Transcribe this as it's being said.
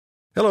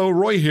Hello,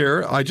 Roy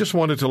here. I just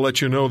wanted to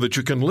let you know that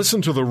you can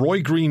listen to The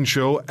Roy Green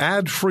Show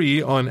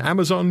ad-free on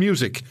Amazon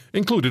Music,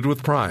 included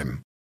with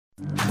Prime.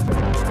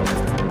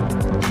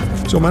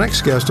 So my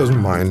next guest doesn't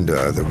mind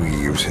that we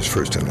use his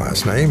first and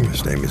last name.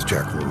 His name is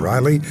Jack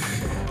O'Reilly.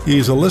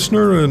 He's a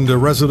listener and a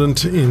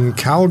resident in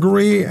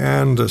Calgary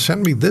and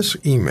sent me this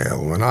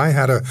email. When I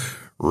had a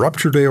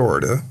ruptured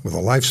aorta with a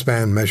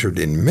lifespan measured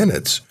in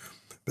minutes,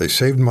 they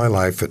saved my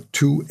life at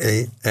 2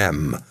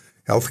 a.m.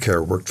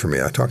 Healthcare worked for me.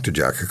 I talked to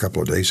Jack a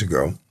couple of days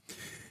ago,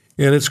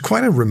 and it's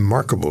quite a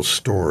remarkable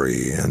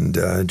story. And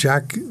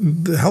Jack,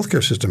 the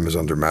healthcare system is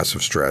under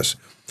massive stress,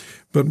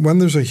 but when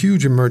there's a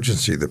huge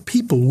emergency, the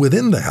people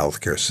within the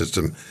healthcare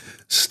system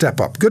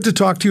step up. Good to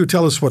talk to you.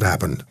 Tell us what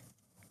happened.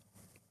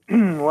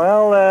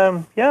 Well,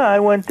 I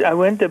went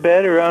to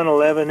bed around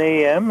 11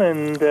 a.m.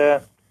 and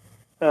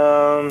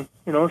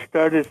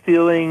started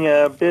feeling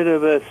a bit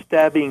of a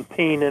stabbing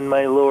pain in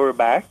my lower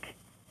back,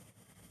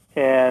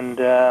 and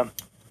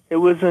it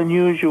was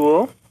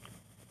unusual.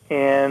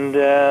 And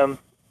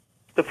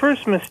the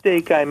first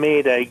mistake I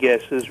made, I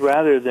guess, is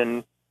rather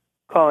than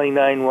calling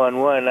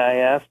 911, I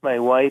asked my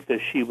wife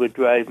if she would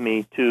drive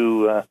me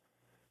to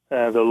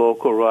the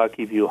local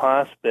Rocky View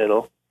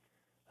Hospital.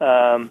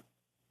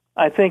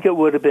 I think it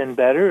would have been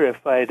better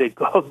if I had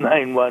called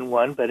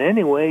 911, but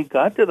anyway,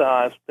 got to the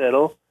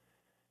hospital.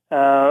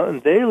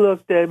 They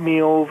looked at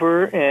me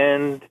over,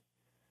 and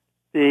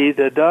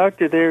the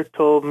doctor there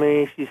told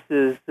me, she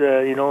says,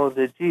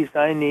 geez,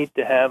 I need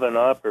to have an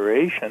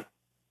operation.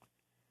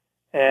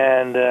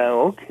 And,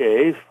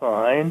 okay,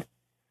 fine.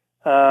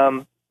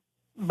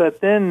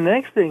 But then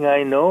next thing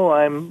I know,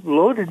 I'm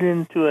loaded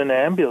into an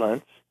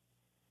ambulance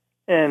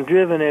and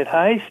driven at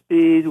high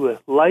speed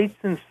with lights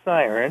and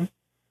siren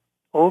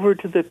over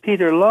to the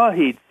Peter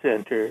Lougheed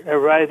Center,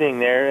 arriving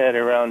there at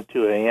around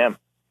 2 a.m.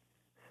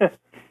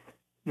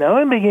 Now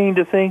I'm beginning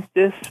to think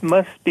this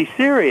must be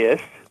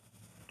serious.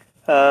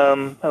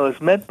 I was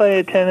met by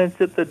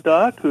attendants at the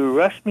dock who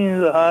rushed me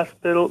into the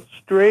hospital,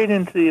 straight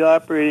into the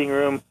operating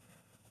room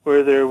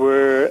where there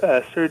were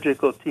a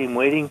surgical team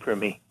waiting for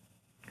me.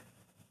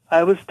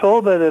 I was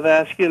told by the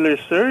vascular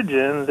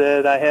surgeon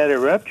that I had a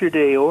ruptured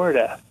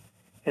aorta,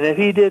 and if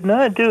he did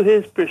not do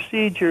his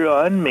procedure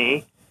on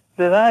me,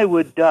 that I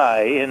would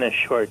die in a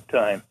short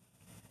time.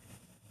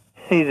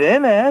 He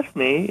then asked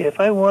me if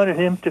I wanted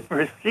him to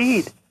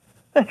proceed.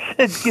 I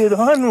said, get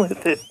on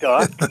with it,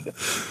 Doc.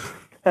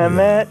 And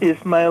that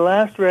is my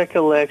last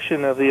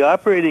recollection of the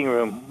operating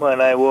room. When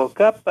I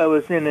woke up, I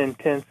was in an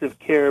intensive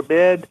care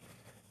bed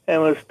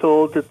and was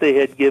told that they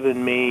had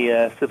given me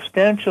a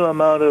substantial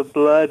amount of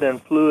blood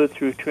and fluid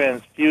through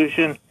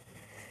transfusion,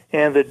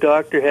 and the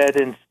doctor had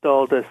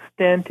installed a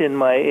stent in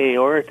my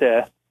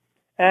aorta,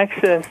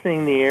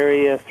 accessing the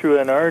area through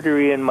an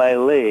artery in my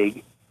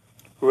leg,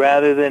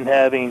 rather than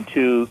having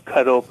to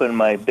cut open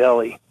my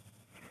belly.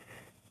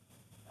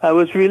 I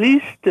was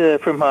released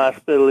from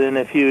hospital in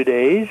a few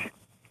days,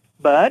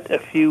 but a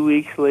few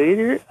weeks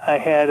later, I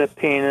had a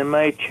pain in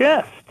my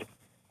chest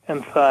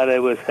and thought I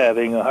was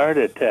having a heart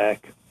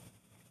attack.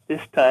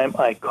 This time,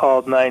 I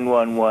called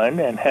 911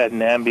 and had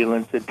an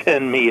ambulance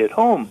attend me at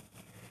home.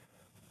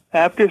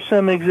 After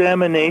some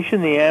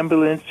examination, the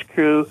ambulance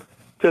crew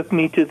took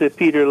me to the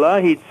Peter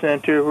Lougheed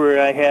Center,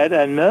 where I had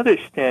another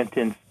stent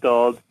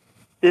installed,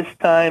 this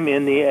time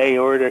in the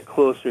aorta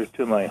closer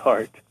to my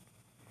heart.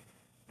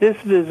 This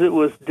visit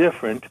was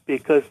different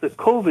because the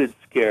COVID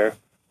scare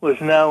was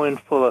now in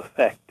full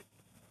effect.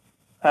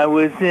 I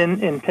was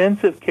in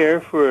intensive care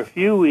for a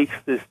few weeks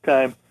this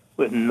time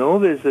with no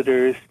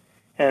visitors,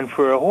 and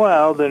for a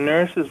while the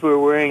nurses were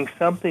wearing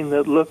something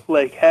that looked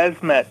like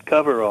hazmat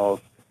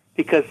coveralls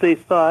because they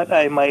thought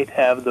I might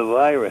have the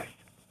virus.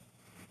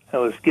 I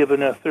was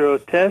given a thorough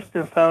test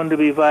and found to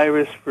be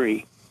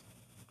virus-free.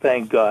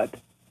 Thank God.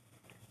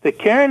 The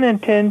care and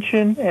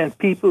attention and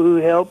people who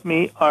helped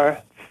me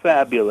are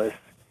fabulous,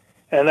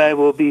 and I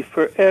will be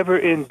forever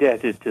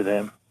indebted to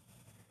them.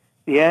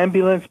 The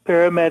ambulance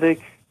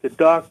paramedics, the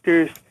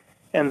doctors,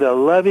 and the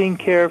loving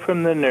care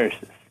from the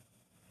nurses.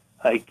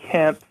 I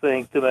can't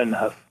thank them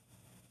enough.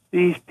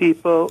 These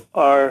people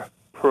are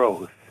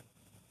pros.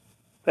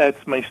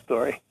 That's my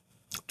story.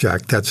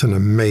 Jack, that's an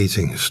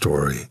amazing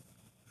story.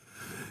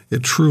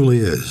 It truly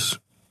is.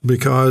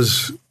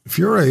 Because if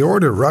your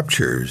aorta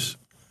ruptures,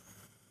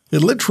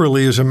 it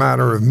literally is a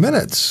matter of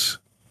minutes.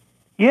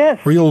 Yes.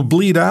 Or you'll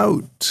bleed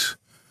out.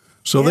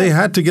 So they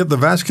had to get the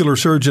vascular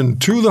surgeon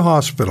to the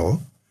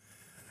hospital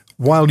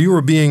while you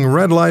were being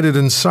red lighted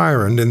and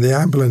sirened in the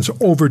ambulance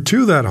over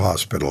to that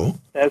hospital.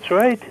 That's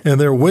right. And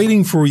they're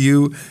waiting for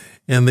you,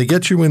 and they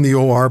get you in the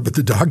OR, but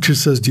the doctor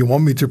says, do you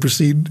want me to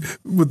proceed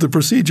with the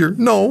procedure?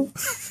 No.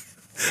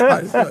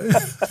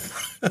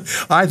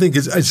 I think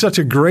it's such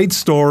a great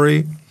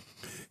story.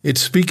 It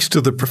speaks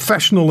to the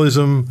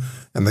professionalism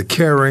and the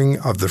caring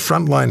of the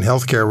frontline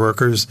healthcare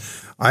workers.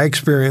 I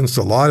experienced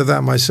a lot of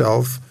that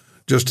myself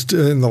just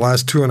in the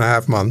last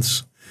 2.5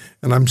 months,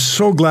 and I'm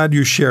so glad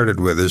you shared it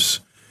with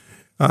us.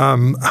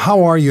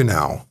 How are you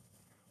now?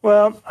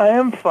 Well, I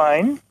am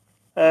fine.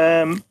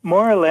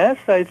 More or less,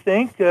 I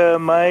think.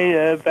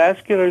 My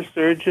vascular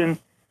surgeon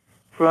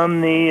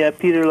from the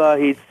Peter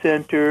Lougheed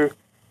Center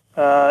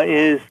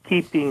is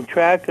keeping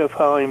track of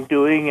how I'm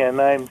doing,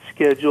 and I'm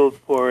scheduled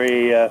for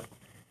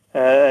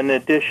an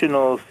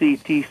additional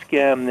CT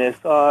scan this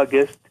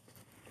August.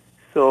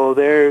 So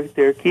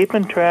they're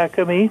keeping track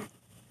of me,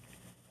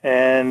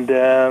 and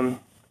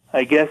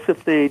I guess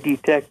if they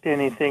detect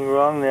anything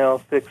wrong, they'll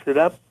fix it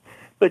up.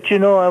 But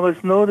I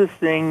was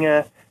noticing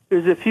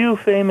there's a few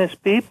famous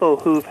people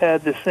who've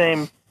had the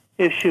same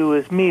issue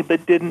as me,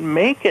 but didn't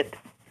make it.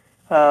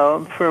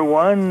 For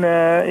one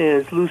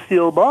is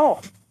Lucille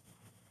Ball.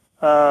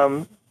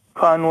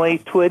 Conway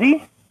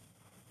Twitty.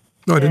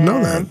 No, I didn't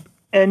know that.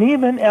 And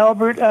even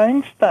Albert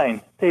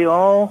Einstein. They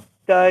all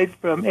died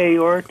from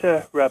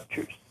aorta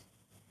ruptures.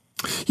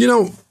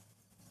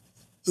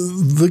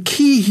 The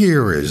key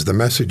here is, the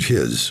message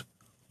is,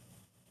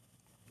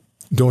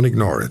 don't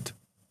ignore it.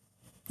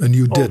 And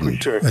you didn't.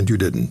 For sure. And you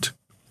didn't.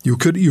 You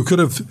could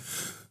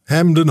have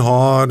hemmed and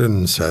hawed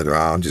and said,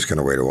 I'm just going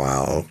to wait a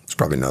while. It's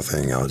probably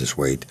nothing. I'll just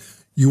wait.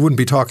 You wouldn't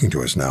be talking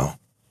to us now.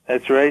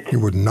 That's right. You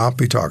would not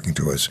be talking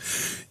to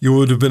us. You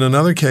would have been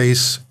another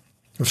case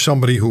of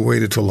somebody who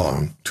waited too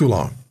long,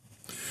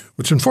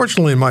 which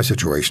unfortunately in my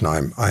situation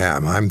I'm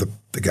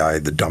the guy,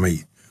 the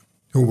dummy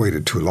who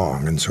waited too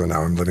long, and so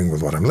now I'm living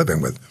with what I'm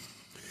living with.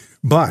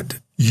 But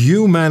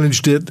you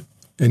managed it,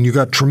 and you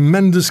got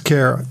tremendous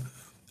care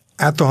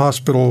at the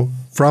hospital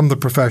from the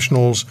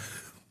professionals,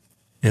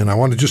 and I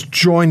want to just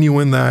join you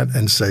in that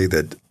and say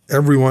that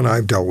everyone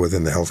I've dealt with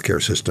in the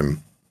healthcare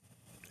system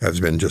has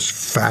been just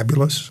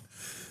fabulous.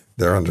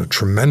 They're under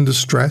tremendous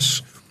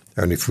stress,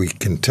 and if we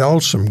can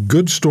tell some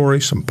good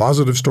stories, some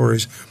positive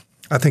stories,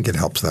 I think it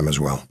helps them as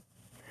well.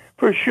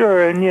 For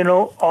sure, and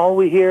all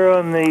we hear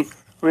on the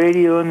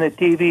radio and the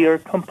TV are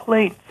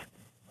complaints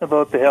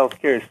about the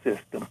healthcare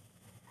system.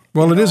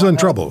 Well, it is in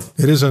trouble.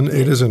 It is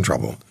in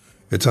trouble.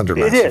 It's under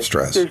massive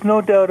stress. There's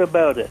no doubt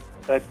about it.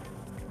 But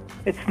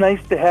it's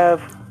nice to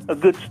have a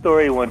good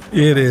story once.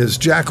 It is.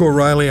 Jack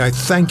O'Reilly, I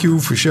thank you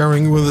for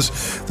sharing with us.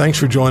 Thanks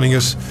for joining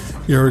us.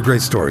 You're a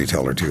great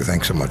storyteller, too.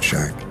 Thanks so much,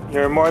 Jack.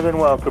 You're more than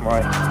welcome,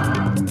 Roy.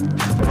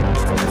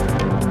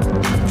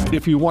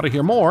 If you want to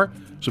hear more,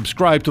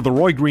 subscribe to The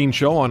Roy Green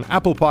Show on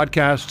Apple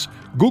Podcasts,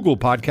 Google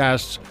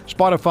Podcasts,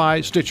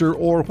 Spotify, Stitcher,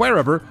 or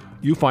wherever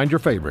you find your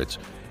favorites.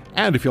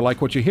 And if you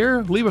like what you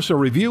hear, leave us a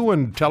review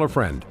and tell a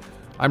friend.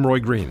 I'm Roy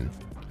Green.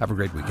 Have a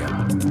great weekend.